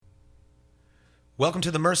Welcome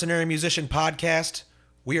to the Mercenary Musician Podcast.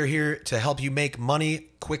 We are here to help you make money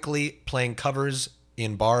quickly playing covers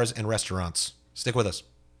in bars and restaurants. Stick with us.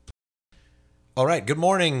 All right, good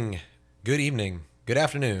morning, good evening, good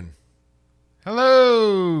afternoon.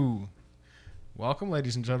 Hello! Welcome,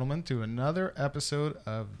 ladies and gentlemen, to another episode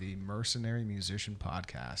of the Mercenary Musician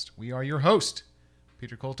Podcast. We are your host,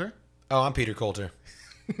 Peter Coulter. Oh, I'm Peter Coulter.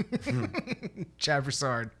 Chad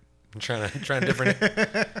Broussard. I'm trying to different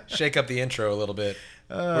shake up the intro a little bit.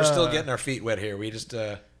 We're still getting our feet wet here. We're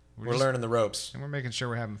learning the ropes. And we're making sure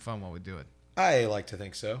we're having fun while we do it. I like to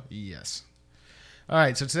think so. Yes. All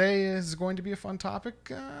right, so today is going to be a fun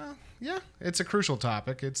topic. It's a crucial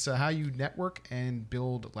topic. It's how you network and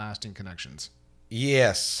build lasting connections.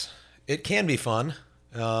 Yes, it can be fun.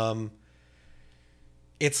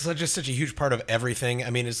 It's just such a huge part of everything.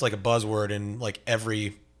 I mean, it's like a buzzword in like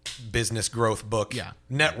every business growth book. Yeah.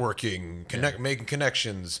 Networking, making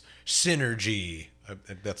connections, synergy.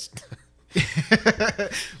 That's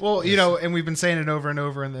Well, you know, and we've been saying it over and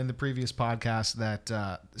over in the previous podcast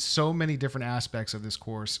that so many different aspects of this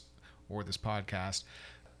course or this podcast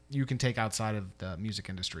you can take outside of the music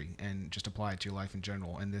industry and just apply it to your life in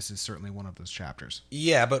general. And this is certainly one of those chapters.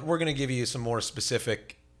 Yeah, but we're going to give you some more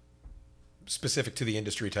specific to the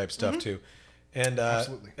industry type stuff too. And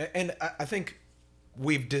Absolutely. And I think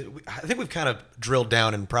we've kind of drilled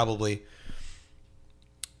down and probably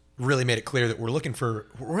really made it clear that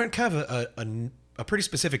we're in kind of a pretty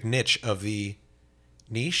specific niche of the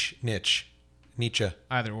Nietzsche,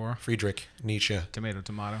 Either or. Friedrich Nietzsche.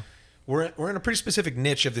 Tomato. We're in a pretty specific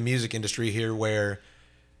niche of the music industry here where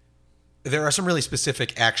there are some really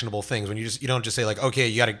specific actionable things when you don't just say like, okay,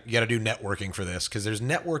 you gotta do networking for this, because there's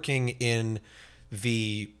networking in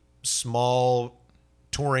the small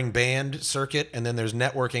touring band circuit, and then there's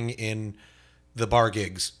networking in the bar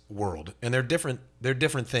gigs world, and they're different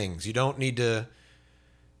things. You don't need to,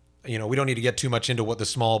 we don't need to get too much into what the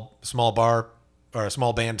small bar or a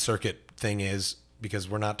small band circuit thing is, because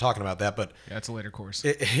we're not talking about that. But Yeah, it's a later course.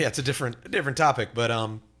 it's a different topic.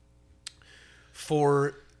 But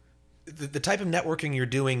for the type of networking you're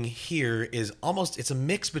doing here is it's a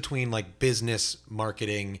mix between like business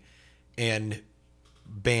marketing and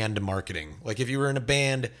band marketing. Like if you were in a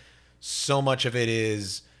band, so much of it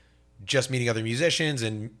is just meeting other musicians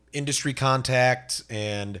and industry contacts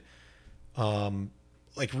and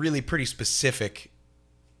like really pretty specific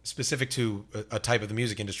to a type of the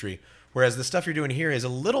music industry. Whereas the stuff you're doing here is a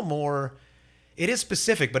little more, it is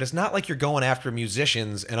specific, but it's not like you're going after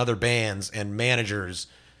musicians and other bands and managers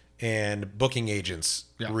and booking agents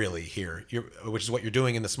really here, which is what you're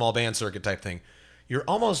doing in the small band circuit type thing. You're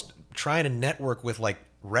almost trying to network with like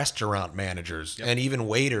restaurant managers and even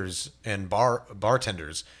waiters and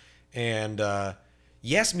bartenders. And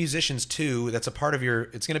yes, musicians too. That's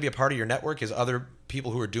it's going to be a part of your network is other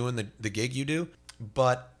people who are doing the gig you do.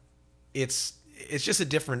 But it's just a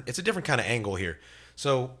different kind of angle here.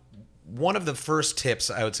 So one of the first tips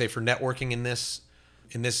I would say for networking in this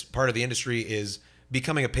part of the industry is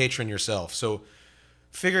becoming a patron yourself. So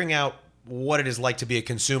figuring out what it is like to be a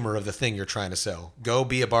consumer of the thing you're trying to sell. Go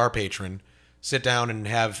be a bar patron, sit down and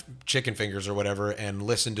have chicken fingers or whatever and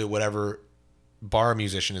listen to whatever bar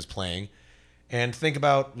musician is playing, and think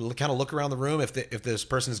about, kind of look around the room. If this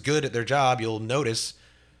person is good at their job, you'll notice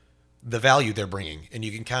the value they're bringing, and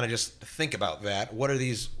you can kind of just think about that. What are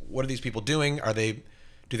these people doing?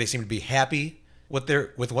 Do they seem to be happy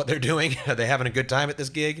with what they're doing? Are they having a good time at this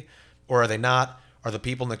gig, or are they not? Are the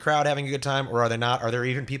people in the crowd having a good time, or are they not? Are there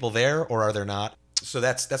even people there, or are there not? So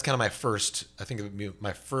that's kind of my first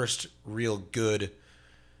real good. It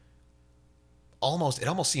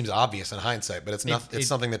almost seems obvious in hindsight, but it's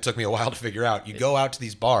something that took me a while to figure out. You go out to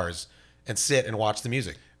these bars and sit and watch the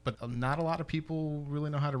music. But not a lot of people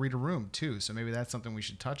really know how to read a room too. So maybe that's something we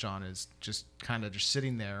should touch on, is just kind of just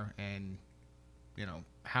sitting there and,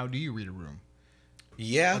 how do you read a room?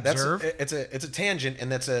 Yeah, Observe. it's a tangent,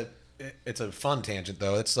 and it's a fun tangent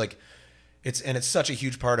though. It's like it's such a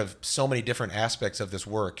huge part of so many different aspects of this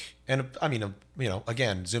work. And I mean,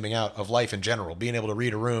 again, zooming out, of life in general, being able to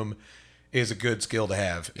read a room is a good skill to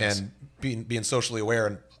have. Yes. And being socially aware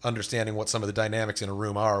and understanding what some of the dynamics in a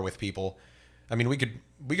room are with people. I mean, we could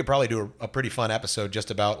probably do a pretty fun episode just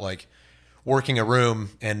about like working a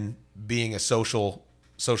room and being a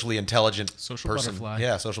socially intelligent person. Butterfly.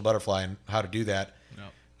 Yeah, social butterfly, and how to do that.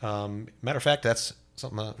 Yep. Matter of fact, that's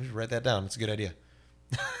something we should write that down. It's a good idea.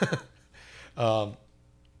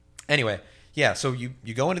 Anyway, yeah. So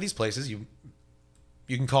you go into these places. You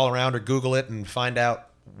can call around or Google it and find out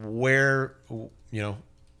where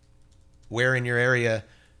in your area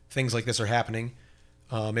things like this are happening.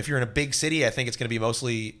 If you're in a big city, I think it's going to be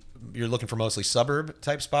mostly you're looking for mostly suburb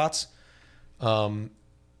type spots,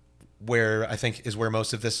 where I think is where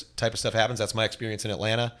most of this type of stuff happens. That's my experience in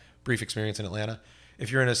Atlanta, brief experience in Atlanta.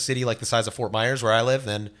 If you're in a city like the size of Fort Myers, where I live,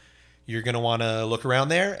 then you're going to want to look around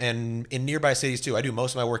there, and in nearby cities too. I do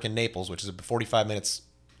most of my work in Naples, which is 45 minutes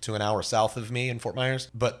to an hour south of me in Fort Myers.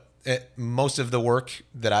 But most of the work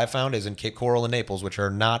that I've found is in Cape Coral and Naples, which are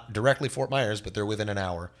not directly Fort Myers, but they're within an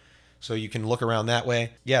hour. So you can look around that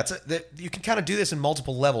way. Yeah, you can kind of do this in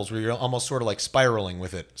multiple levels where you're almost sort of like spiraling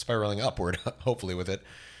upward, hopefully with it.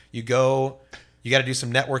 You got to do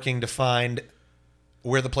some networking to find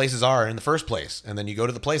where the places are in the first place. And then you go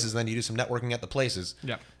to the places, and then you do some networking at the places.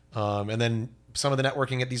 Yeah. And then some of the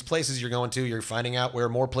networking at these places you're finding out where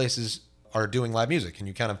more places are doing live music. And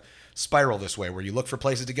you kind of spiral this way where you look for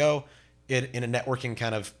places to go in a networking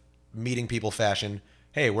kind of meeting people fashion.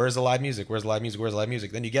 Hey, where's the live music? Where's the live music? Where's the live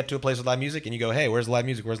music? Then you get to a place with live music and you go, hey, where's the live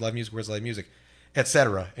music? Where's the live music? Where's the live music?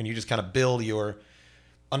 Etc. And you just kind of build your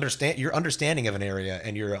understanding of an area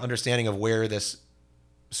and your understanding of where this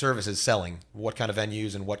service is selling, what kind of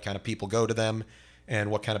venues and what kind of people go to them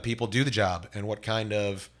and what kind of people do the job and what kind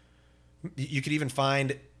of, you could even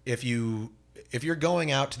find if you're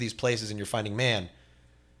going out to these places and you're finding, man,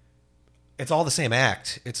 it's all the same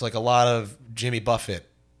act. It's like a lot of Jimmy Buffett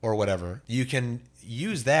or whatever. You can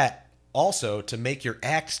use that also to make your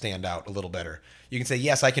act stand out a little better. You can say,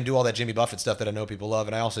 yes, I can do all that Jimmy Buffett stuff that I know people love,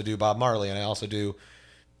 and I also do Bob Marley, and I also do,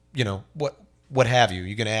 what have you.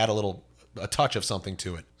 You can add a touch of something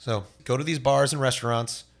to it. So go to these bars and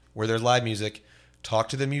restaurants where there's live music, talk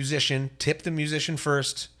to the musician, tip the musician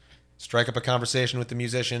first, strike up a conversation with the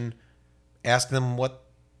musician, ask them what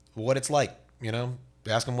it's like,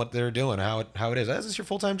 ask them what they're doing, how it is. Is this your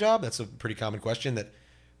full-time job? That's a pretty common question that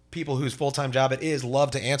people whose full-time job it is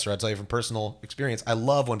love to answer. I'll tell you from personal experience. I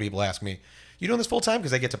love when people ask me, you doing this full-time?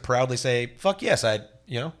 Because I get to proudly say, fuck yes,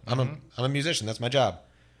 I'm a musician. That's my job.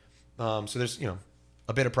 So there's,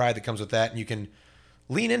 a bit of pride that comes with that. And you can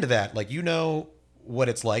lean into that. Like, what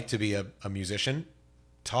it's like to be a musician.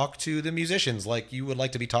 Talk to the musicians like you would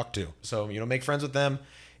like to be talked to. So, make friends with them.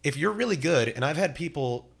 If you're really good, and I've had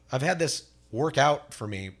this work out for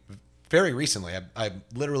me very recently. I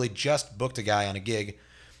literally just booked a guy on a gig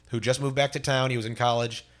who just moved back to town. He was in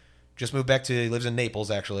college, he lives in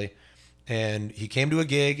Naples actually. And he came to a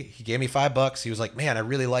gig. He gave me $5. He was like, man, I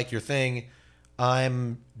really like your thing.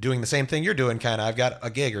 I'm doing the same thing you're doing, kind of. I've got a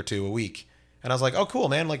gig or two a week. And I was like, oh, cool,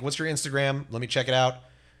 man. Like, what's your Instagram? Let me check it out.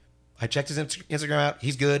 I checked his Instagram out.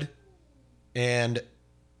 He's good. And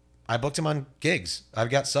I booked him on gigs. I've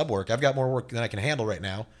got sub work. I've got more work than I can handle right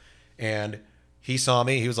now. And he saw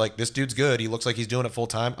me. He was like, this dude's good. He looks like he's doing it full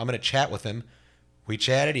time. I'm going to chat with him. We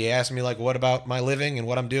chatted. He asked me, like, what about my living and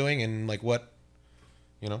what I'm doing and, like, what,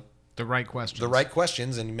 The right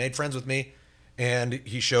questions. And he made friends with me. And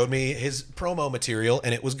he showed me his promo material,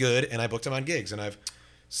 and it was good, and I booked him on gigs. And I've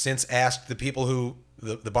since asked the people who,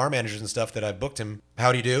 the bar managers and stuff that I've booked him,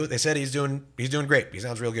 how do you do? They said he's doing great. He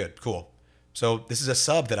sounds real good. Cool. So this is a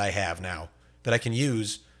sub that I have now that I can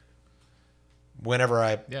use whenever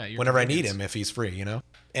I need him if he's free,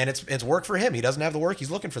 And it's work for him. He doesn't have the work. He's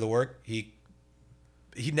looking for the work. He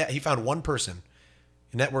found one person.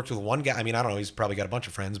 He networked with one guy. I mean, I don't know. He's probably got a bunch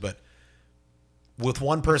of friends, but with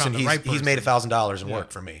one person, he's made $1,000 in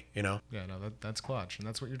work for me, Yeah, no, that's clutch, and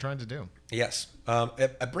that's what you're trying to do. Yes.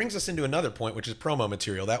 It brings us into another point, which is promo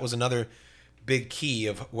material. That was another big key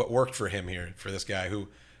of what worked for him here, for this guy, who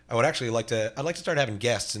I would actually I'd like to start having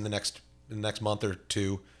guests in the next month or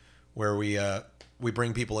two, where we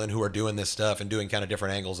bring people in who are doing this stuff and doing kind of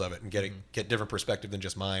different angles of it and get different perspective than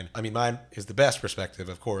just mine. I mean, mine is the best perspective,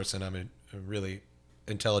 of course, and I'm a really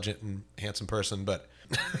intelligent and handsome person, but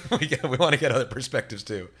we want to get other perspectives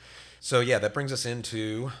too. So yeah, that brings us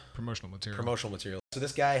into promotional material. So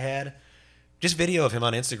this guy had just video of him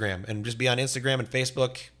on Instagram, and just be on Instagram and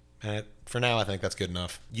Facebook. For now, I think that's good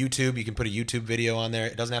enough. YouTube, you can put a YouTube video on there.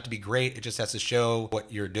 It doesn't have to be great. It just has to show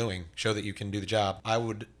what you're doing, show that you can do the job. I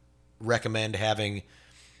would recommend having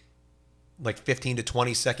like 15 to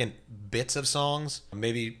 20 second bits of songs,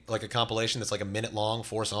 maybe like a compilation that's like a minute long,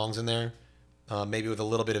 4 songs in there. Maybe with a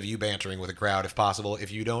little bit of you bantering with a crowd if possible. If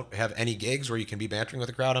you don't have any gigs where you can be bantering with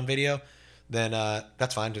a crowd on video, then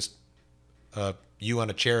that's fine. Just you on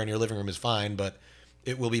a chair in your living room is fine, but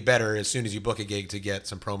it will be better as soon as you book a gig to get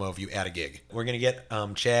some promo of you at a gig. We're going to get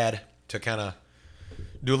Chad to kind of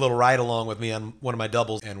do a little ride along with me on one of my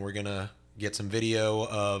doubles, and we're going to get some video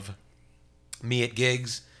of me at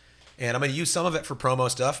gigs. And I'm going to use some of it for promo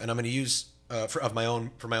stuff, and I'm going to use for my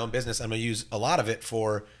own business. I'm going to use a lot of it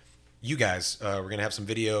for you guys. We're going to have some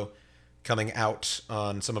video coming out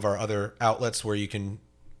on some of our other outlets where you can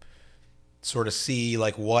sort of see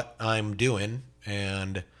like what I'm doing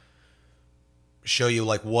and show you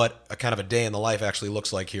like what a kind of a day in the life actually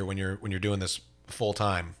looks like here when you're doing this full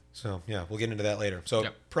time. So yeah, we'll get into that later. So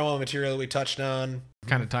promo material that we touched on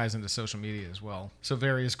kind of ties into social media as well. So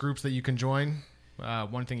various groups that you can join.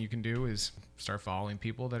 One thing you can do is start following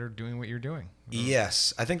people that are doing what you're doing.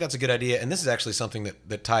 Yes, I think that's a good idea. And this is actually something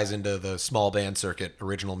that ties into the small band circuit,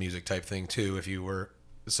 original music type thing too, if you were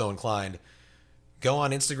so inclined. Go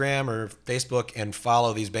on Instagram or Facebook and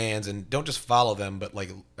follow these bands, and don't just follow them, but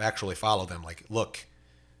like actually follow them. Like look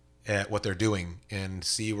at what they're doing and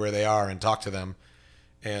see where they are and talk to them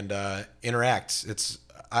and interact.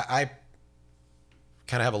 I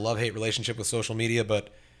kind of have a love-hate relationship with social media,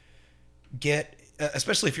 but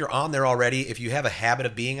especially if you're on there already, if you have a habit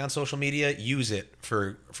of being on social media, use it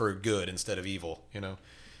for good instead of evil, you know.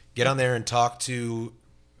 Get on there and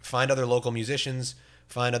find other local musicians,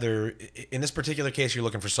 in this particular case, you're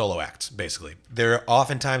looking for solo acts, basically.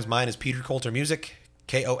 Oftentimes mine is Peter Coulter Music,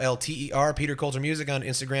 Kolter, Peter Coulter Music on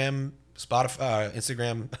Instagram, Spotify,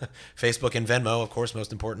 Facebook, and Venmo, of course,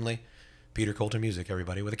 most importantly. Peter Coulter Music,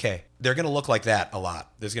 everybody, with a K. They're going to look like that a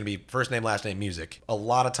lot. There's going to be first name, last name, music. A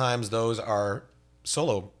lot of times those are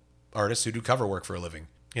solo artists who do cover work for a living.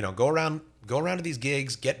 You know, go around to these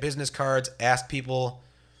gigs, get business cards, ask people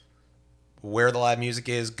where the live music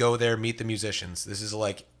is, go there, meet the musicians.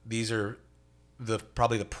 These are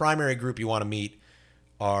probably the primary group you want to meet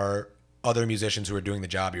are other musicians who are doing the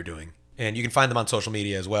job you're doing. And you can find them on social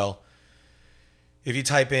media as well. If you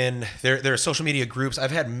type in, there are social media groups.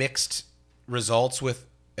 I've had mixed results with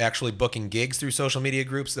actually booking gigs through social media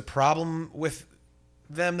groups. The problem with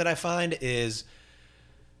them that I find is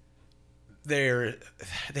they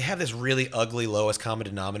have this really ugly lowest common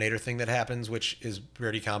denominator thing that happens, which is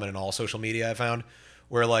pretty common in all social media, I found,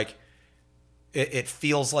 where like it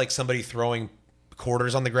feels like somebody throwing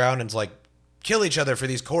quarters on the ground and it's like, kill each other for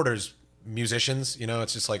these quarters, musicians. You know,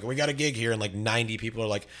 it's just like, we got a gig here and like 90 people are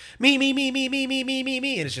like, me.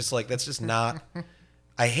 And it's just like, that's just not,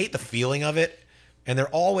 I hate the feeling of it. And they're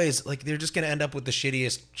always like, they're just going to end up with the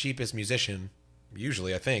shittiest, cheapest musician,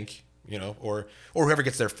 usually, I think. You know, or whoever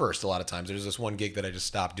gets there first. A lot of times there's this one gig that I just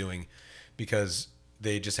stopped doing because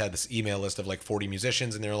they just had this email list of like 40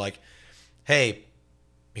 musicians and they're like, hey,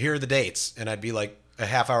 here are the dates. And I'd be like, a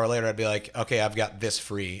half hour later, I'd be like, okay, I've got this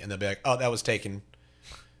free. And they'll be like, oh, that was taken.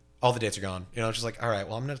 All the dates are gone. You know, it's just like, all right,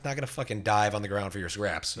 well, I'm not going to fucking dive on the ground for your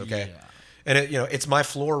scraps. Okay. Yeah. And it's my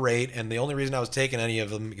floor rate. And the only reason I was taking any of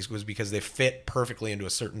them was because they fit perfectly into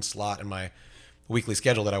a certain slot in my weekly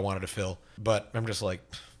schedule that I wanted to fill. But I'm just like,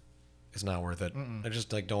 it's not worth it. I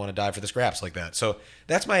just like don't want to die for the scraps like that. So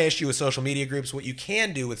that's my issue with social media groups. What you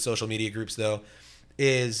can do with social media groups though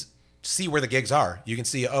is see where the gigs are. You can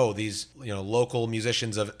see, oh, these, local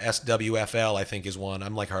musicians of SWFL, I think is one.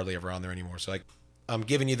 I'm like hardly ever on there anymore. So I'm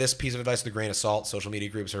giving you this piece of advice with a grain of salt. Social media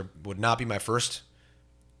groups would not be my first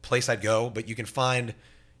place I'd go, but you can find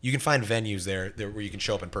venues there where you can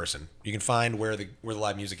show up in person. You can find where the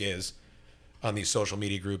live music is on these social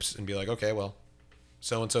media groups and be like, okay, well,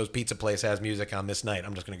 so-and-so's pizza place has music on this night.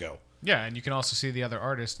 I'm just going to go. Yeah, and you can also see the other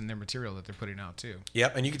artists and their material that they're putting out too.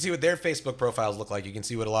 Yep, and you can see what their Facebook profiles look like. You can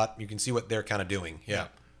see what they're kind of doing. Yeah.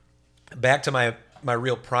 Back to my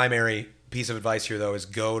real primary piece of advice here though is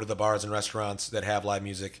go to the bars and restaurants that have live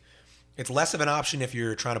music. It's less of an option if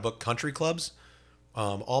you're trying to book country clubs.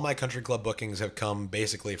 All my country club bookings have come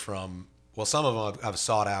basically from, well, some of them I've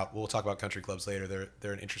sought out. We'll talk about country clubs later.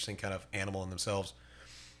 They're an interesting kind of animal in themselves.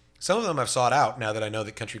 Some of them I've sought out now that I know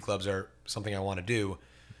that country clubs are something I want to do.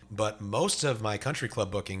 But most of my country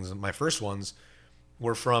club bookings, my first ones,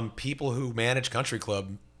 were from people who manage country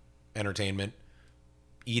club entertainment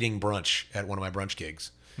eating brunch at one of my brunch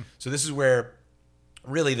gigs. So this is where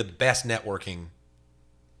really the best networking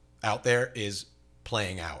out there is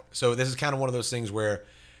playing out. So this is kind of one of those things where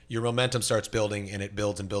your momentum starts building and it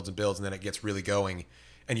builds and builds and builds and then it gets really going.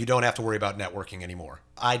 And you don't have to worry about networking anymore.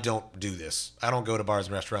 I don't do this. I don't go to bars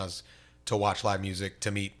and restaurants to watch live music,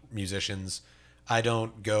 to meet musicians. I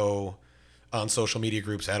don't go on social media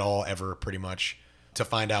groups at all, ever, pretty much, to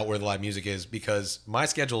find out where the live music is because my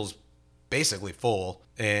schedule's basically full.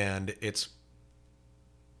 And if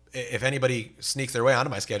anybody sneaks their way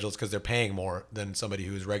onto my schedule, it's because they're paying more than somebody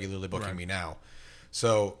who's regularly booking me now.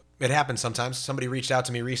 So it happens sometimes. Somebody reached out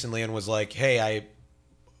to me recently and was like, hey, I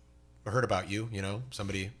heard about you,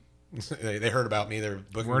 somebody, they heard about me. They're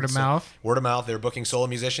booking word of mouth. They're booking solo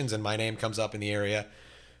musicians and my name comes up in the area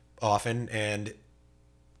often. And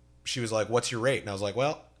she was like, what's your rate? And I was like,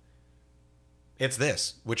 well, it's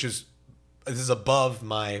this is above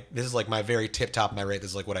this is like my very tip top of my rate.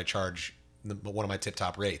 This is like what I charge, one of my tip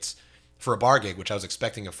top rates for a bar gig, which I was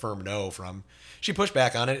expecting a firm no from. She pushed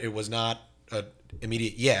back on it. It was not an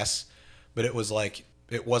immediate yes, but it was like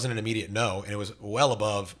it wasn't an immediate no, and it was well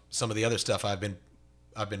above some of the other stuff I've been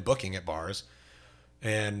booking at bars.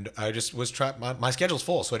 And I just was my schedule's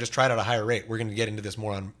full, so I just tried at a higher rate. We're going to get into this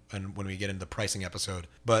more on when we get into the pricing episode.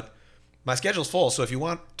 But my schedule's full, so if you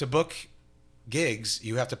want to book gigs,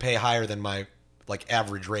 you have to pay higher than my like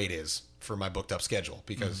average rate is for my booked up schedule,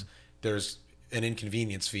 because there's an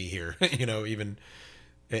inconvenience fee here. Even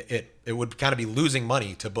it would kind of be losing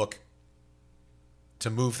money to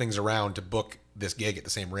move things around to book this gig at the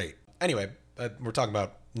same rate. Anyway, we're talking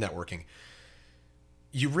about networking.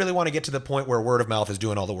 You really want to get to the point where word of mouth is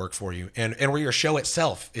doing all the work for you, and where your show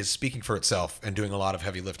itself is speaking for itself and doing a lot of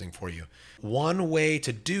heavy lifting for you. One way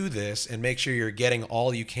to do this and make sure you're getting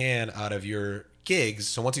all you can out of your gigs,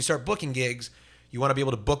 so once you start booking gigs, you want to be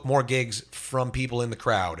able to book more gigs from people in the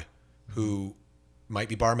crowd who might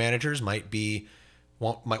be bar managers, might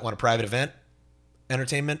want a private event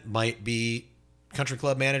entertainment, might be country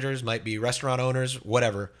club managers, might be restaurant owners,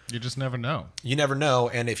 whatever. You just never know. You never know.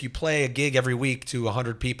 And if you play a gig every week to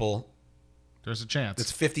 100 people, there's a chance.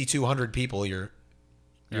 It's 5,200 people you're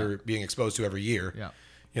being exposed to every year.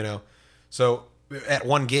 Yeah. So at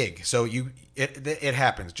one gig. So it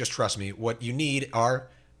happens. Just trust me. What you need are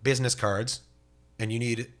business cards, and you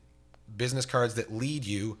need business cards that lead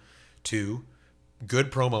you to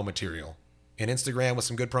good promo material. An Instagram with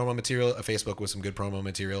some good promo material, a Facebook with some good promo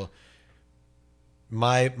material.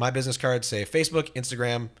 My business cards say Facebook,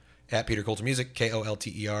 Instagram, at Peter Coulter Music,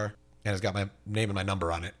 Kolter, and it's got my name and my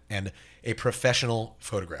number on it, and a professional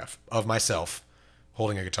photograph of myself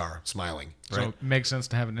holding a guitar, smiling. Right? So it makes sense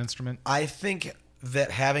to have an instrument? I think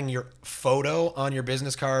that having your photo on your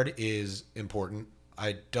business card is important.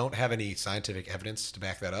 I don't have any scientific evidence to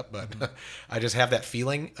back that up, but I just have that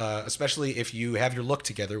feeling, especially if you have your look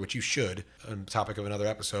together, which you should, on the topic of another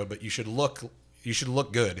episode, but you should look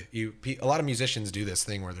good. A lot of musicians do this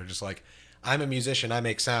thing where they're just like, I'm a musician, I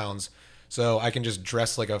make sounds, so I can just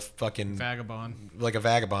dress like a fucking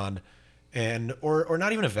vagabond, and or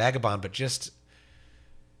not even a vagabond, but just,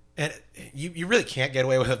 and you really can't get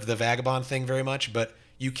away with the vagabond thing very much, but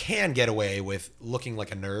you can get away with looking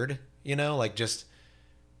like a nerd, like just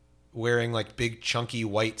wearing like big chunky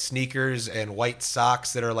white sneakers and white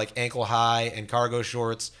socks that are like ankle high and cargo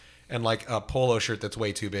shorts and like a polo shirt that's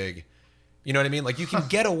way too big. You know what I mean? Like you can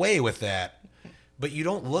get away with that, but you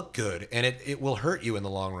don't look good, and it will hurt you in the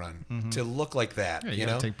long run to look like that. Yeah, you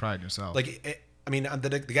know, gotta take pride in yourself. Like,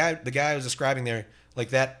 the guy I was describing there,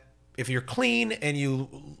 like that. If you're clean and you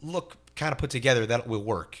look kind of put together, that will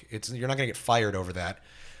work. You're not gonna get fired over that,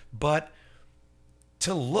 but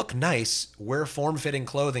to look nice, wear form-fitting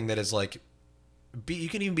clothing that is like, you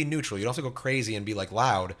can even be neutral. You don't have to go crazy and be like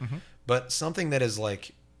loud, but something that is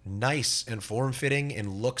like nice and form-fitting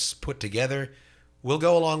and looks put together will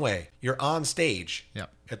go a long way. You're on stage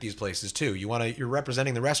at these places too. You're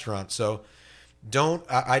representing the restaurant, so don't.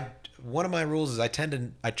 One of my rules is I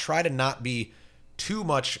try to not be too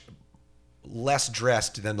much less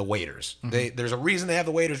dressed than the waiters. There's a reason they have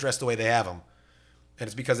the waiters dressed the way they have them. And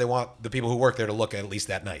it's because they want the people who work there to look at least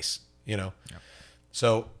that nice,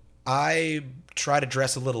 So I try to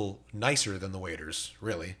dress a little nicer than the waiters,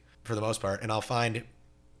 really, for the most part. And I'll find,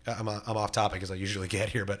 I'm off topic as I usually get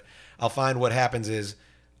here, but I'll find what happens is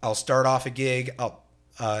I'll start off a gig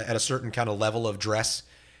at a certain kind of level of dress,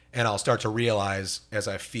 and I'll start to realize as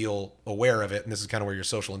I feel aware of it, and this is kind of where your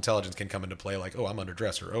social intelligence can come into play, like, oh, I'm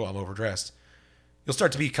underdressed, or oh, I'm overdressed. You'll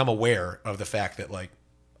start to become aware of the fact that, like,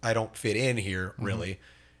 I don't fit in here really,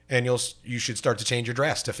 and you should start to change your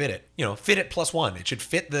dress to fit it. Fit it +1. It should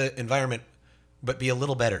fit the environment, but be a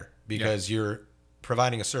little better because you're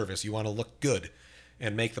providing a service. You want to look good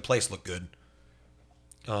and make the place look good.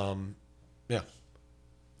 Don't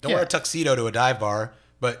wear a tuxedo to a dive bar,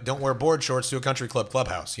 but don't wear board shorts to a country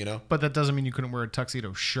clubhouse. But that doesn't mean you couldn't wear a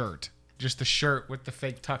tuxedo shirt. Just the shirt with the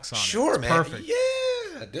fake tux on it. Sure, man. Perfect.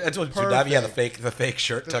 Yeah, that's what you dive. Yeah, the fake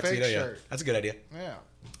shirt tuxedo. Fake yeah, shirt. that's a good idea. Yeah.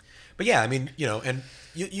 But yeah, I mean, and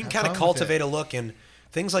you can kind of cultivate a look, and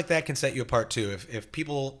things like that can set you apart too. If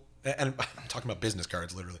people, and I'm talking about business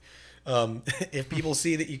cards, literally. If people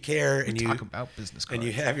see that you care and you talk about business cards and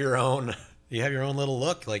you have your own little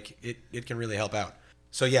look, like it can really help out.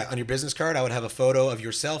 So yeah, on your business card, I would have a photo of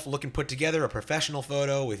yourself looking put together, a professional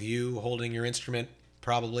photo with you holding your instrument.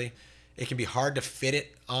 Probably, it can be hard to fit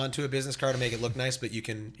it onto a business card to make it look nice, but you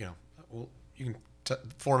can,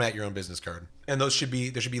 format your own business card, and there should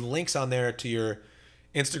be links on there to your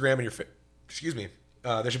Instagram and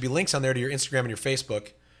there should be links on there to your Instagram and your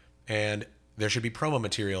Facebook, and there should be promo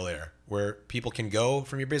material there where people can go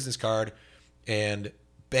from your business card and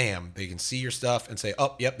bam, they can see your stuff and say,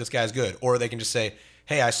 oh, yep, this guy's good. Or they can just say,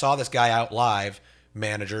 hey, I saw this guy out live,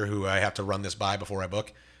 manager who I have to run this by before I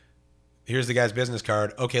book. Here's the guy's business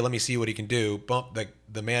card. Okay, let me see what he can do. Bump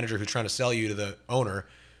the manager who's trying to sell you to the owner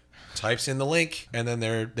types in the link, and then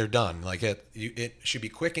they're done. Like it should be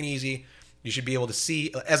quick and easy. You should be able to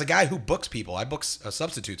see. As a guy who books people, I book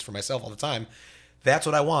substitutes for myself all the time. That's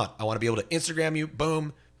what I want. I want to be able to Instagram you,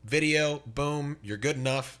 boom, video, boom, you're good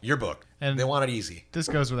enough, you're booked. And they want it easy. This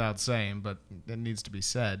goes without saying, but it needs to be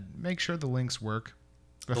said. Make sure the links work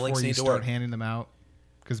before you start work. handing them out.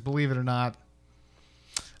 Because believe it or not,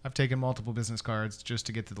 I've taken multiple business cards just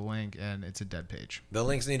to get to the link, and it's a dead page. The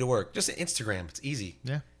links need to work. Just Instagram. It's easy.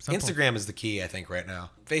 Yeah. Simple. Instagram is the key, I think, right now.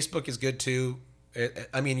 Facebook is good, too.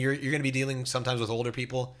 I mean, you're going to be dealing sometimes with older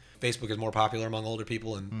people. Facebook is more popular among older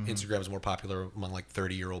people, and Instagram is more popular among, like,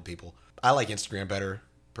 30-year-old people. I like Instagram better,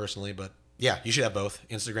 personally, but, yeah, you should have both,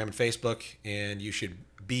 Instagram and Facebook, and you should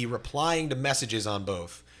be replying to messages on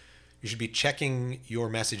both. You should be checking your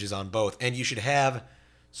messages on both, and you should have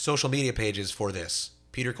social media pages for this.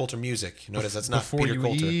 Peter Coulter Music. Notice that's not Peter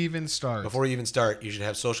Coulter. Before you even start. Before you even start, you should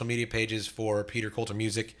have social media pages for Peter Coulter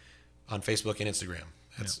Music on Facebook and Instagram.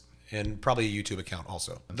 And probably a YouTube account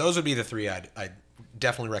also. Those would be the three I'd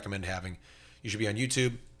definitely recommend having. You should be on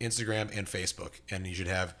YouTube, Instagram, and Facebook. And you should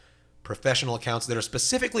have professional accounts that are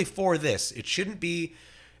specifically for this. It shouldn't be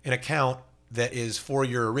an account that is for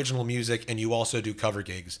your original music and you also do cover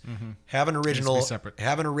gigs. Have an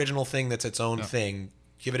original thing that's its own thing.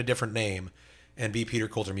 Give it a different name and be Peter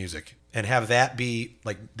Coulter Music. And have that be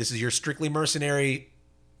like, this is your strictly mercenary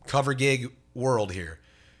cover gig world here.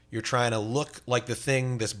 You're trying to look like the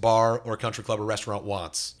thing this bar or country club or restaurant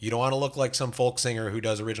wants. You don't want to look like some folk singer who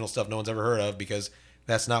does original stuff no one's ever heard of, because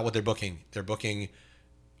that's not what they're booking. They're booking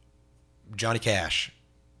Johnny Cash,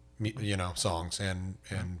 songs and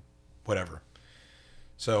whatever.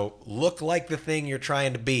 So look like the thing you're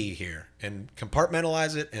trying to be here and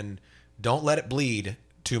compartmentalize it, and don't let it bleed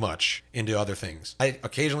too much into other things. I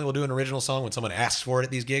occasionally will do an original song when someone asks for it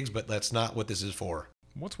at these gigs, but that's not what this is for.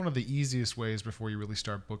 What's one of the easiest ways before you really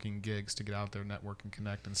start booking gigs to get out there, network, and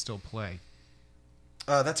connect and still play?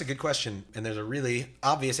 That's a good question, and there's a really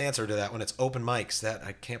obvious answer to that one. It's open mics. That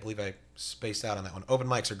I can't believe I spaced out on that one. Open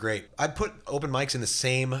mics are great. I'd put open mics in the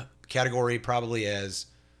same category probably as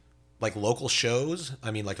like local shows.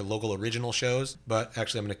 I mean, like a local original shows, but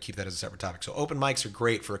actually I'm going to keep that as a separate topic. So open mics are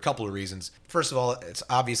great for a couple of reasons. First of all, it's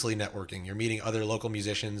obviously networking. You're meeting other local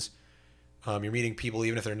musicians. You're meeting people,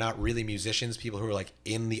 even if they're not really musicians, people who are like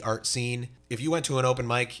in the art scene. If you went to an open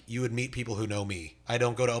mic, you would meet people who know me. I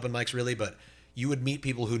don't go to open mics really, but you would meet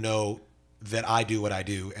people who know that I do what I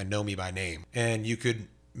do and know me by name. And you could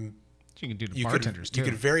do the bartenders too. You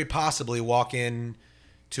could very possibly walk in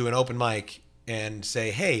to an open mic and say,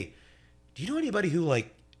 hey, do you know anybody who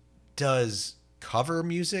like does cover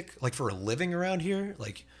music like for a living around here?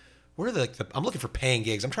 Like, I'm looking for paying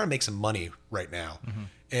gigs. I'm trying to make some money right now.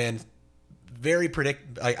 And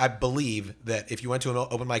I believe that if you went to an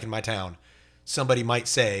open mic in my town, somebody might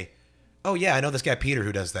say, oh yeah, I know this guy Peter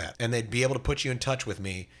who does that. And they'd be able to put you in touch with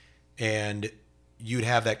me and you'd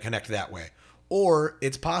have that connect that way. Or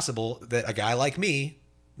it's possible that a guy like me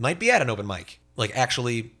might be at an open mic, like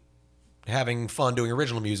actually having fun doing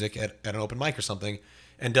original music at an open mic or something,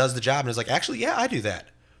 and does the job and is like, actually, yeah, I do that.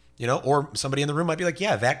 Or somebody in the room might be like,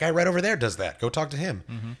 yeah, that guy right over there does that. Go talk to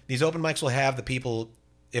him. These open mics will have the people,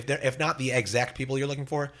 if not the exact people you're looking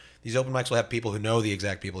for, these open mics will have people who know the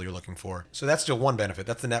exact people you're looking for. So that's still one benefit.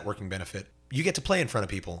 That's the networking benefit. You get to play in front of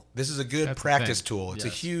people. This is a good practice tool. It's a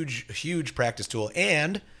huge practice tool.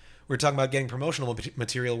 And we're talking about getting promotional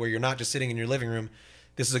material where you're not just sitting in your living room.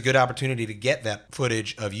 This is a good opportunity to get that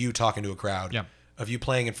footage of you talking to a crowd, of you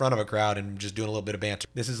playing in front of a crowd and just doing a little bit of banter.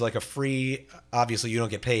 This is like a free, obviously you don't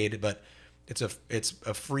get paid, but it's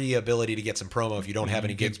a free ability to get some promo if you don't have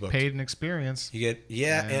any gigs booked. Paid an experience. You get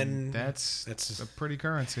and that's a pretty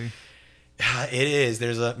currency. It is.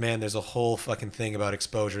 There's a whole fucking thing about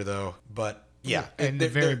exposure though. But yeah, in the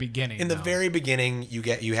very beginning. In the very beginning,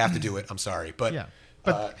 you have to do it. I'm sorry, but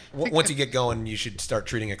yeah. Once you get going, you should start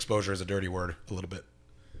treating exposure as a dirty word a little bit.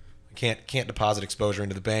 Can't deposit exposure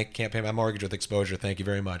into the bank. Can't pay my mortgage with exposure. Thank you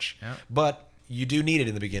very much. Yeah. But you do need it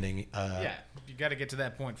in the beginning. You got to get to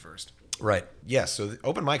that point first. Right. Yes. So the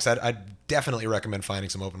open mics, I'd definitely recommend finding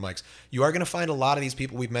some open mics. You are going to find a lot of these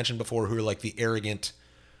people we've mentioned before who are like the arrogant,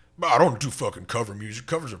 I don't do fucking cover music.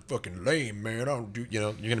 Covers are fucking lame, man. I don't do,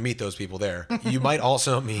 you're going to meet those people there. You might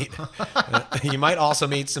also meet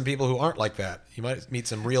some people who aren't like that. You might meet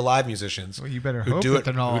some real live musicians. Well, you better hope that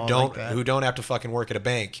they're not like that. Who don't have to fucking work at a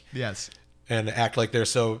bank. Yes. And act like they're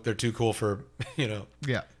too cool for,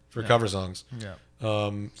 for cover songs. Yeah.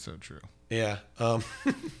 So true. Yeah.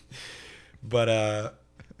 But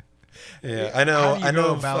yeah, I How do you go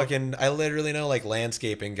know about- I literally know like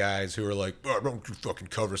landscaping guys who are like, oh, I don't do fucking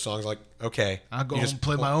cover songs. Like, okay. I go you home just and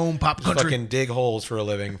play my own pop country. fucking dig holes for a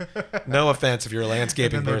living. No offense if you're a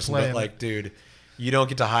landscaping And then they person, play but 'em. like, dude, you don't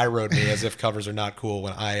get to high road me as if covers are not cool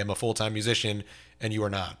when I am a full-time musician and you are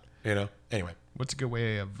not, you know? Anyway. What's a good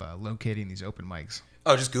way of locating these open mics?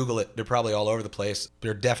 Oh, just Google it. They're probably all over the place.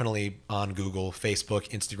 They're definitely on Google, Facebook,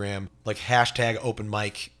 Instagram, like hashtag open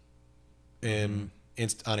mic on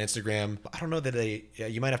Instagram. I don't know that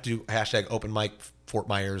you might have to do hashtag open mic Fort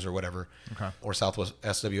Myers or whatever. Okay. Or Southwest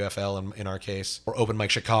SWFL in our case, or open mic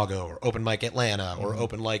Chicago, or open mic Atlanta, or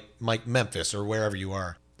open mic Memphis, or wherever you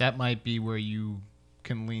are. That might be where you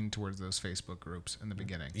can lean towards those Facebook groups in the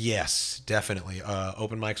beginning. Yes, definitely.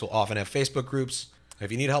 Open mics will often have Facebook groups.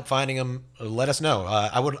 If you need help finding them, let us know.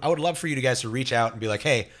 I would love for you guys to reach out and be like,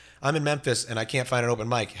 hey, I'm in Memphis and I can't find an open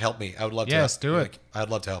mic. Help me. I would love to. Yes, do it. I'd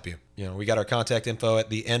love to help you. You know, we got our contact info at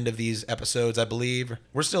the end of these episodes, I believe.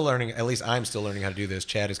 We're still learning. At least I'm still learning how to do this.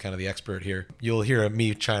 Chad is kind of the expert here. You'll hear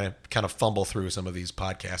me trying to kind of fumble through some of these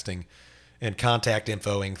podcasting and contact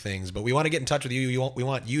infoing things. But we want to get in touch with you. We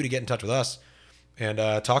want you to get in touch with us and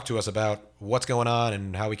talk to us about what's going on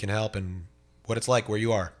and how we can help and what it's like where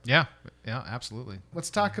you are. Yeah, absolutely.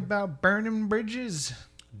 Let's talk about burning bridges.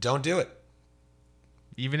 Don't do it.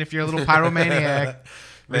 Even if you're a little pyromaniac,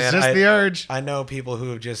 Man, it's just the urge. I know people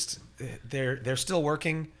who have just they're still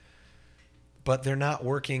working, but they're not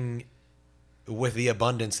working with the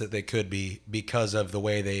abundance that they could be because of the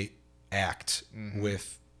way they act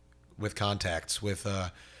with contacts, with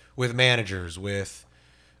managers, with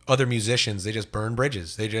other musicians. They just burn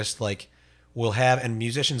bridges. They just like will have, and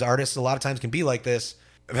musicians, artists a lot of times can be like this.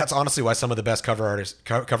 That's honestly why some of the best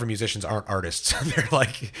cover musicians aren't artists. They're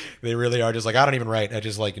like, they really are just like, I don't even write. I'm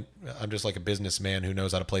just like a businessman who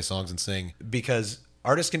knows how to play songs and sing. Because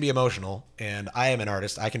artists can be emotional, and I am an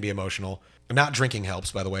artist. I can be emotional. Not drinking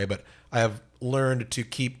helps, by the way, but I have learned to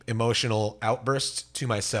keep emotional outbursts to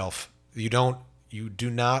myself. You do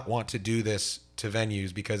not want to do this to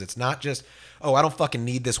venues because it's not just, oh, I don't fucking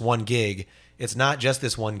need this one gig. It's not just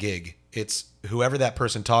this one gig. It's whoever that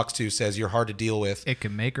person talks to says you're hard to deal with. It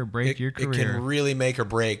can make or break your career. It can really make or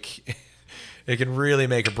break. It can really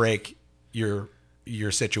make or break your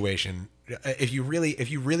situation. If you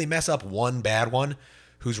really mess up one bad one,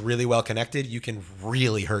 who's really well connected, you can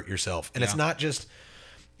really hurt yourself. And it's not just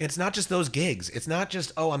those gigs. It's not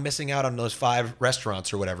just, oh, I'm missing out on those 5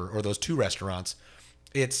 restaurants or whatever, or those 2 restaurants.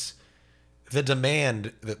 It's the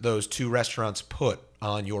demand that those 2 restaurants put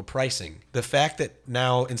on your pricing. The fact that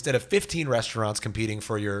now instead of 15 restaurants competing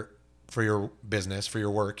for your business, for your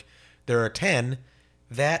work, there are 10,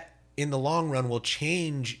 that in the long run will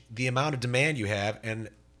change the amount of demand you have, and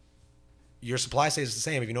your supply stays the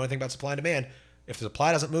same. If you know anything about supply and demand, if the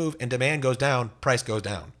supply doesn't move and demand goes down, price goes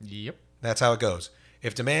down. Yep. That's how it goes.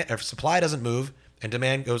 If supply doesn't move and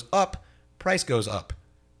demand goes up, price goes up.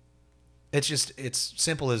 It's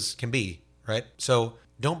simple as can be, right? So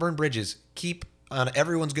don't burn bridges. Keep on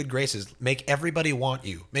everyone's good graces. Make everybody want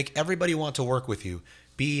you. Make everybody want to work with you.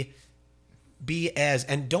 And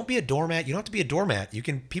don't be a doormat. You don't have to be a doormat. You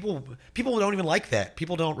can people don't even like that.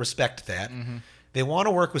 People don't respect that. Mm-hmm. They want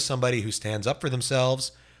to work with somebody who stands up for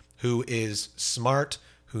themselves, who is smart,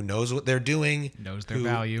 who knows what they're doing, knows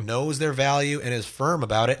their value, and is firm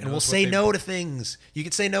about it, and will say no to things. You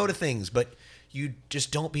can say no to things, but you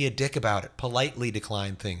just don't be a dick about it. Politely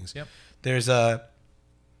decline things. Yep. There's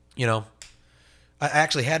I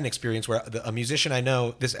actually had an experience where a musician I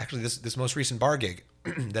know, this most recent bar gig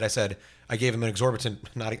that I said, I gave him an exorbitant,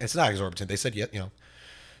 it's not exorbitant. They said,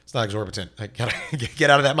 it's not exorbitant. I gotta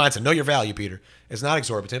get out of that mindset. Know your value, Peter. It's not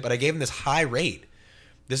exorbitant, but I gave him this high rate.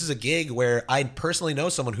 This is a gig where I personally know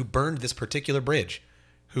someone who burned this particular bridge,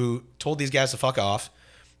 who told these guys to fuck off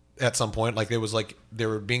at some point. Like they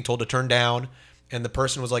were being told to turn down, and the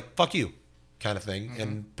person was like, fuck you, kind of thing,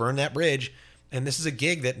 and burn that bridge. And this is a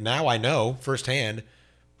gig that now I know firsthand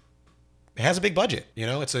it has a big budget.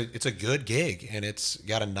 It's a good gig, and it's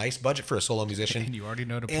got a nice budget for a solo musician. And you already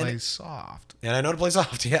know to play soft. And I know to play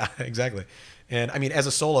soft. Yeah, exactly. And I mean, as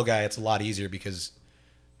a solo guy, it's a lot easier because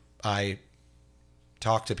I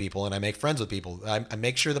talk to people and I make friends with people. I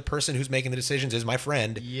make sure the person who's making the decisions is my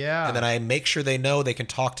friend. Yeah. And then I make sure they know they can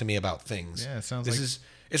talk to me about things. Yeah, it sounds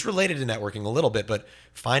it's related to networking a little bit, but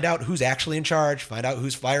find out who's actually in charge, find out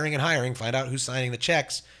who's firing and hiring, find out who's signing the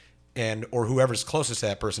checks, or whoever's closest to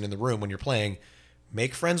that person in the room when you're playing.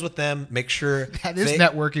 Make friends with them. Make sure that is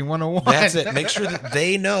networking 101. That's it. Make sure that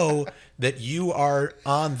they know that you are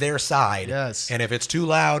on their side. Yes. And if it's too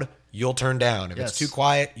loud, you'll turn down. If Yes. it's too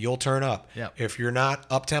quiet, you'll turn up. Yep. If you're not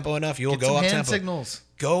up tempo enough, you'll Get go some up hand tempo. signals.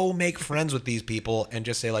 Go make friends with these people and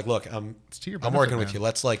just say like, look, It's to your I'm benefit, working with man.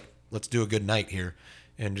 you. Let's do a good night here,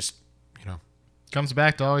 and just Comes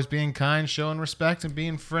back to always being kind, showing respect, and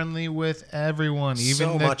being friendly with everyone, even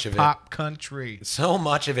So the much of it. pop country. so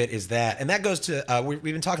much of it is that, and that goes to we've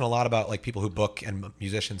been talking a lot about like people who book and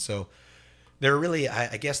musicians. So there are really,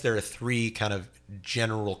 I guess there are three kind of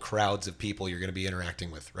general crowds of people you're going to be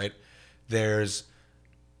interacting with, right? There's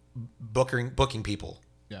booking people,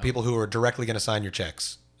 Yeah. people who are directly going to sign your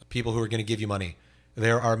checks, people who are going to give you money.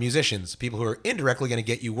 There are musicians, people who are indirectly going to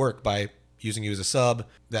get you work by using you as a sub,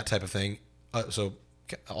 that type of thing. So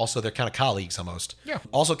also they're kind of colleagues almost. Yeah.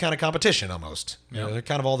 Also kind of competition almost. You know, Yeah. they're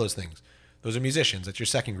kind of all those things. Those are musicians. That's your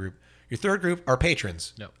second group. Your third group are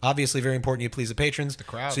patrons. Yep. Obviously very important you please the patrons. The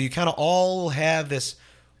crowd. So you kind of all have this,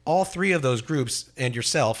 all three of those groups and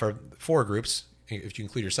yourself, or four groups, if you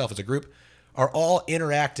include yourself as a group, are all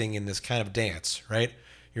interacting in this kind of dance, right?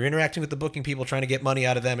 You're interacting with the booking people, trying to get money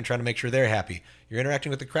out of them and trying to make sure they're happy. You're interacting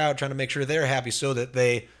with the crowd, trying to make sure they're happy so that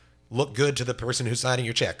they look good to the person who's signing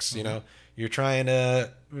your checks. You know, you're trying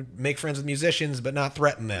to make friends with musicians, but not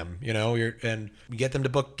threaten them. You know, and get them to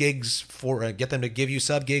book gigs for, get them to give you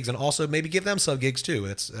sub gigs, and also maybe give them sub gigs too.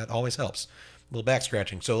 That always helps. A little back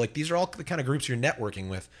scratching. So like these are all the kind of groups you're networking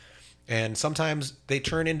with, and sometimes they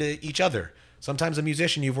turn into each other. Sometimes a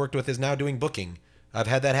musician you've worked with is now doing booking. I've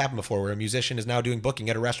had that happen before, where a musician is now doing booking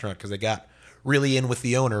at a restaurant because they got really in with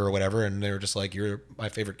the owner or whatever, and they were just like, "You're my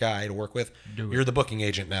favorite guy to work with. You're the booking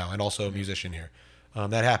agent now, and also a musician here."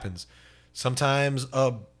 That happens. Sometimes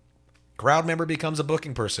a crowd member becomes a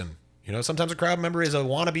booking person. You know, sometimes a crowd member is a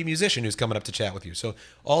wannabe musician who's coming up to chat with you. So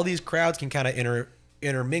all these crowds can kind of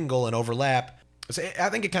intermingle and overlap. So I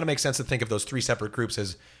think it kind of makes sense to think of those three separate groups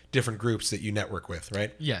as different groups that you network with,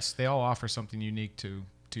 right? Yes, they all offer something unique to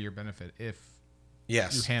your benefit if you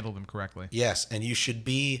Yes. handle them correctly. Yes, and you should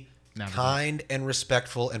be Navigate. kind and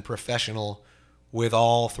respectful and professional with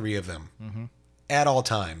all three of them at all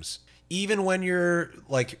times. Even when you're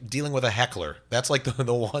like dealing with a heckler, that's like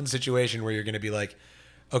the one situation where you're going to be like,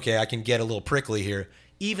 okay, I can get a little prickly here.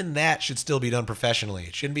 Even that should still be done professionally.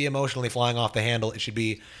 It shouldn't be emotionally flying off the handle. It should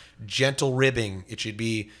be gentle ribbing. It should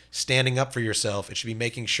be standing up for yourself. It should be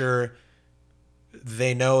making sure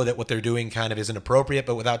they know that what they're doing kind of isn't appropriate,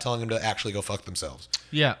 but without telling them to actually go fuck themselves.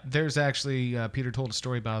 Yeah, there's actually Peter told a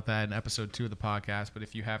story about that in episode 2 of the podcast, but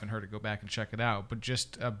if you haven't heard it, go back and check it out. But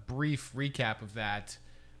just a brief recap of that.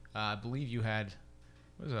 I believe you had,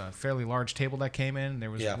 it was a fairly large table that came in.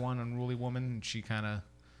 There was Yeah. one unruly woman, and she kind of,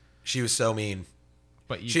 She was so mean.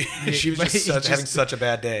 but you, She was but just you having such a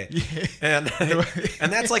bad day. And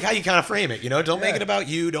that's like how you kind of frame it, you know? Don't make it about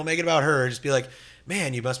you. Don't make it about her. Just be like,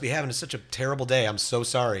 man, you must be having such a terrible day. I'm so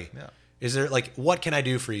sorry. Yeah. Is there like, what can I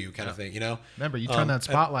do for you kind of thing, you know? Remember, you turn that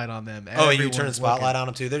spotlight on them. Oh, you turn the Everyone's spotlight looking. on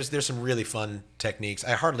them too. There's some really fun techniques.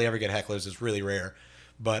 I hardly ever get hecklers. It's really rare,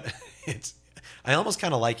 but I almost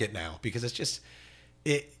kind of like it now because it's just,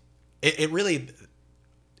 it really,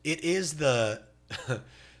 it is the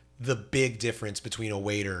big difference between a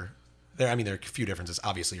waiter. There are a few differences.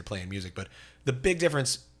 Obviously, you're playing music, but the big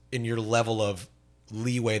difference in your level of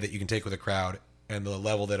leeway that you can take with a crowd and the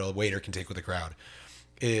level that a waiter can take with a crowd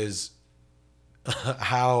is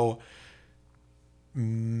how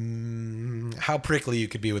prickly you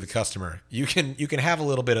could be with a customer. You can have a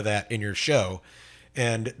little bit of that in your show,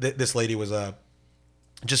 and this lady was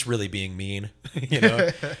just really being mean. You know,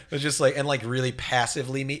 it was just like, and like really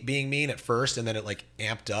passively being mean at first, and then it like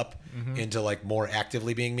amped up into like more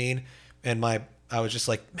actively being mean. And I was just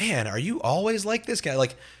like, man, are you always like this guy?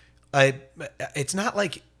 Like, it's not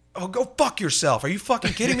like, oh, go fuck yourself. Are you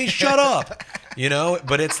fucking kidding me? Shut up. You know,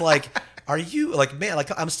 but it's like, are you like, man, like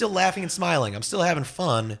I'm still laughing and smiling. I'm still having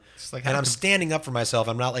fun. like And I'm having- standing up for myself.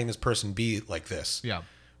 I'm not letting this person be like this. Yeah.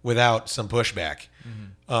 Without some pushback.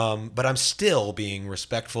 But I'm still being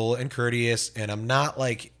respectful and courteous, and I'm not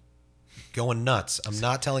like going nuts. I'm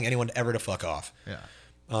not telling anyone ever to fuck off. Yeah.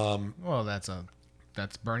 Well, that's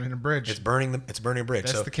burning a bridge. It's burning a bridge.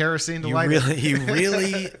 That's So the kerosene to you light it. you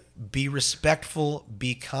really be respectful,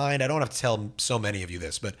 be kind. I don't have to tell so many of you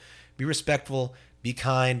this, but be respectful, be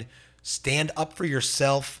kind, stand up for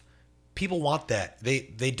yourself. People want that.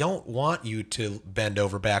 They don't want you to bend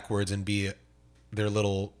over backwards and be their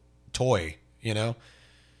little toy, you know?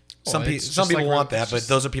 Some it's people just like want that, it's but just-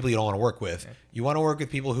 those are people you don't want to work with. You want to work with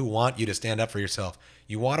people who want you to stand up for yourself.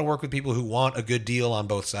 You want to work with people who want a good deal on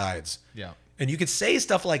both sides. Yeah. And you could say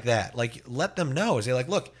stuff like that. Like, let them know. Say, like,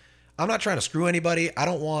 look, I'm not trying to screw anybody. I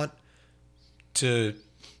don't want to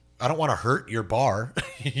hurt your bar.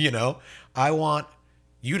 You know, I want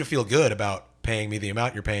you to feel good about paying me the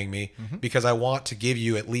amount you're paying me because I want to give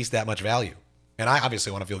you at least that much value. And I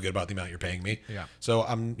obviously want to feel good about the amount you're paying me. Yeah. So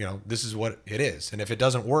this is what it is. And if it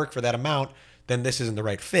doesn't work for that amount, then this isn't the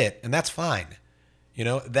right fit. And that's fine.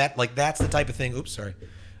 That's the type of thing. Oops, sorry.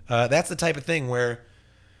 That's the type of thing where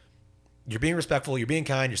you're being respectful, you're being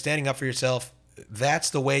kind, you're standing up for yourself. That's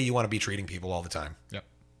the way you want to be treating people all the time. Yep.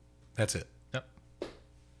 That's it. Yep.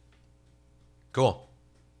 Cool.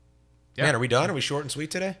 Yep. Man, are we done? Are we short and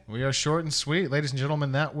sweet today? We are short and sweet. Ladies and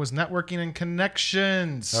gentlemen, that was Networking and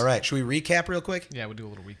Connections. All right. Should we recap real quick? Yeah, we'll do a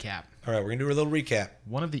little recap. All right. We're going to do a little recap.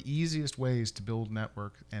 One of the easiest ways to build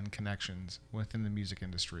network and connections within the music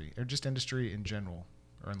industry, or just industry in general,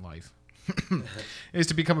 or in life, is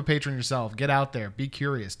to become a patron yourself. Get out there. Be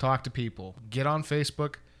curious. Talk to people. Get on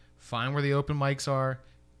Facebook. Find where the open mics are.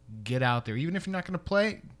 Get out there. Even if you're not going to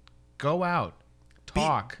play, go out.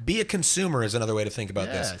 Talk. Be a consumer is another way to think about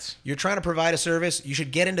this. You're trying to provide a service. You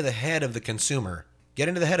should get into the head of the consumer. Get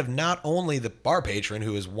into the head of not only the bar patron,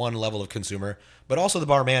 who is one level of consumer, but also the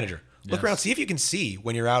bar manager. Look around. See if you can see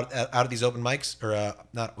when you're out at these open mics, or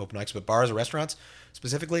not open mics, but bars or restaurants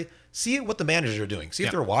specifically. See what the managers are doing. See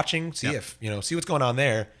if they're watching. See if see what's going on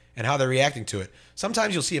there and how they're reacting to it.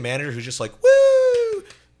 Sometimes you'll see a manager who's just like, woo,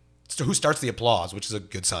 who starts the applause, which is a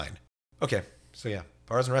good sign. Okay, so yeah.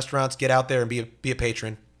 Bars and restaurants, get out there and be a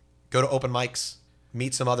patron. Go to open mics,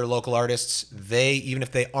 meet some other local artists. They, even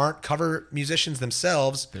if they aren't cover musicians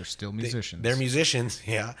themselves, they're still musicians. They're musicians,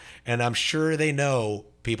 yeah. And I'm sure they know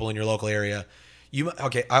people in your local area.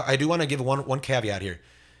 I do want to give one caveat here.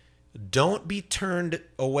 Don't be turned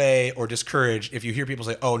away or discouraged if you hear people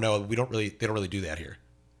say, "Oh no, they don't really do that here."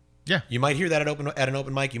 Yeah. You might hear that at an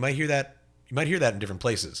open mic. You might hear that in different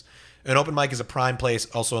places. An open mic is a prime place.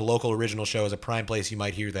 Also, a local original show is a prime place. You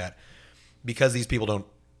might hear that because these people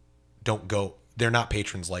don't go. They're not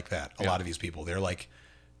patrons like that. A lot of these people,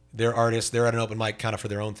 they're artists. They're at an open mic kind of for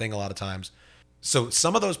their own thing a lot of times. So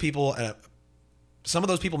some of those people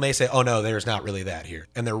may say, "Oh no, there's not really that here,"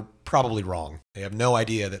 and they're probably wrong. They have no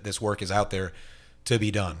idea that this work is out there to be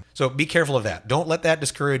done. So be careful of that. Don't let that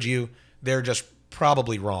discourage you. They're just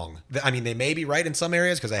probably wrong. I mean, they may be right in some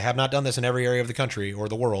areas because I have not done this in every area of the country or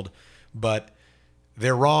the world. But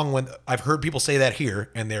they're wrong when I've heard people say that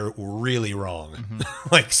here, and they're really wrong,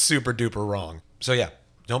 like super duper wrong. So yeah,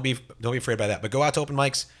 don't be afraid by that. But go out to open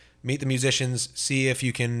mics, meet the musicians, see if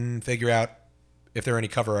you can figure out if there are any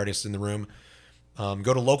cover artists in the room.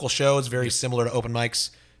 Go to local shows, very similar to open mics,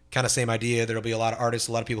 kind of same idea. There'll be a lot of artists,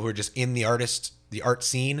 a lot of people who are just in the art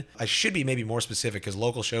scene. I should be maybe more specific because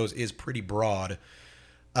local shows is pretty broad.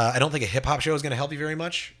 I don't think a hip hop show is going to help you very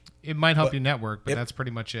much. It might help you network, but that's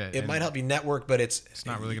pretty much it. It might help you network, but it's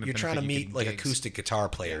not really going to. You're trying to meet like gigs. Acoustic guitar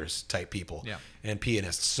players type people, and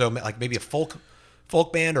pianists. So like maybe a folk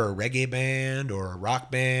band or a reggae band or a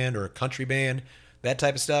rock band or a country band, that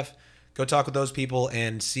type of stuff. Go talk with those people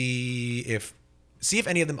and see if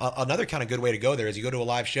any of them. Another kind of good way to go there is you go to a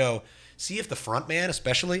live show. See if the front man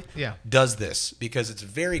especially does this, because it's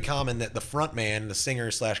very common that the front man, the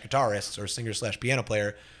singer/guitarist or singer/piano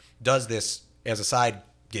player, does this as a side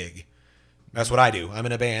gig. That's what I do. I'm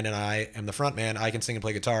in a band and I am the front man. I can sing and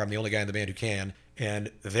play guitar. I'm the only guy in the band who can, and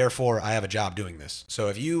therefore I have a job doing this. So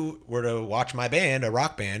if you were to watch my band, a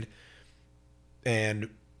rock band,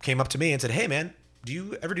 and came up to me and said, "Hey man, do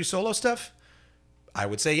you ever do solo stuff?" I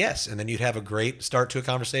would say yes, and then you'd have a great start to a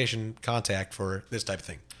conversation contact for this type of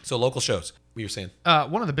thing. So local shows, what you were saying.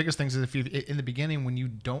 One of the biggest things is if you, in the beginning, when you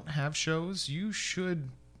don't have shows, you should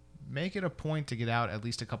make it a point to get out at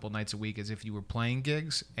least a couple nights a week as if you were playing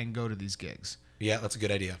gigs and go to these gigs. Yeah, that's a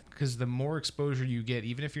good idea. Because the more exposure you get,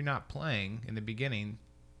 even if you're not playing in the beginning,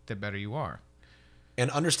 the better you are. And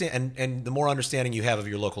understand, and the more understanding you have of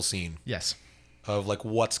your local scene. Yes. Of like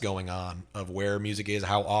what's going on, of where music is,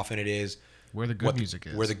 how often it is. Where the good music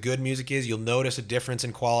is. Where the good music is. You'll notice a difference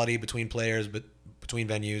in quality between players, but between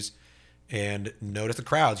venues. And notice the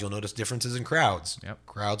crowds. You'll notice differences in crowds. Yep.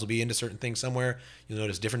 Crowds will be into certain things somewhere. You'll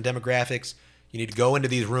notice different demographics. You need to go into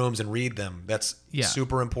these rooms and read them. That's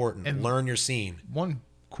super important. And learn your scene. One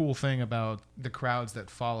cool thing about the crowds that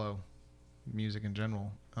follow music in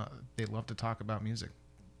general, they love to talk about music.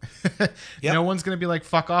 Yep. No one's going to be like,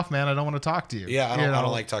 "Fuck off, man. I don't want to talk to you." Yeah, I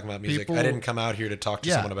don't like talking about music. I didn't come out here to talk to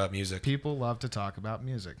someone about music. People love to talk about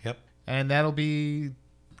music. Yep. And that'll be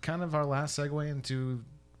kind of our last segue into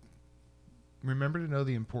remember to know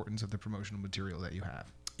the importance of the promotional material that you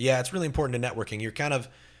have. Yeah, it's really important to networking.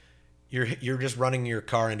 You're just running your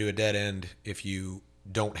car into a dead end if you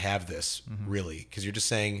don't have this, really, because you're just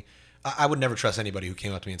saying, I would never trust anybody who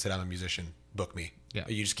came up to me and said, "I'm a musician, book me." Yeah.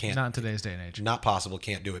 You just can't. Not in today's day and age. Not possible.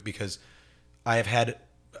 Can't do it, because I have had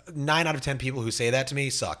 9 out of 10 people who say that to me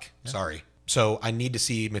suck. Yeah. Sorry. So I need to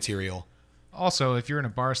see material. Also, if you're in a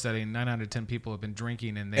bar setting, 9 out of 10 people have been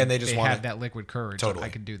drinking and they just have that liquid courage. Totally. I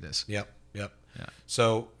can do this. Yep. Yeah.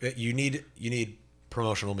 So you need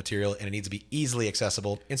promotional material, and it needs to be easily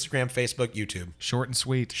accessible. Instagram, Facebook, YouTube. Short and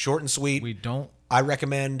sweet. Short and sweet. I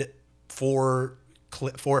recommend 4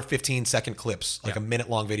 15-second clips, like a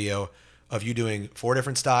minute-long video of you doing 4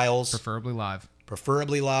 different styles.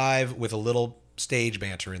 Preferably live with a little stage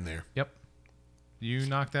banter in there. Yep. You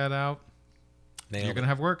knock that out, Nailed you're going to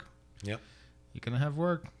have work. Yep. You're going to have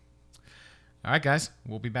work. All right, guys.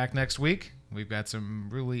 We'll be back next week. We've got some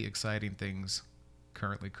really exciting things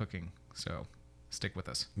currently cooking, so stick with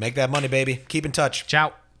us. Make that money, baby. Keep in touch.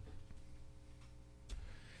 Ciao.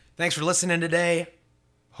 Thanks for listening today.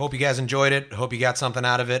 Hope you guys enjoyed it. Hope you got something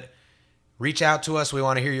out of it. Reach out to us. We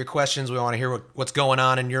want to hear your questions. We want to hear what's going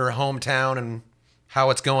on in your hometown and how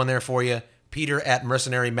it's going there for you.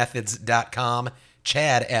 Peter@mercenarymethods.com.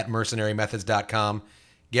 Chad@mercenarymethods.com.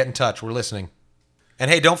 Get in touch. We're listening. And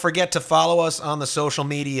hey, don't forget to follow us on the social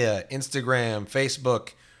media, Instagram,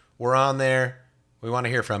 Facebook. We're on there. We want to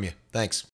hear from you. Thanks.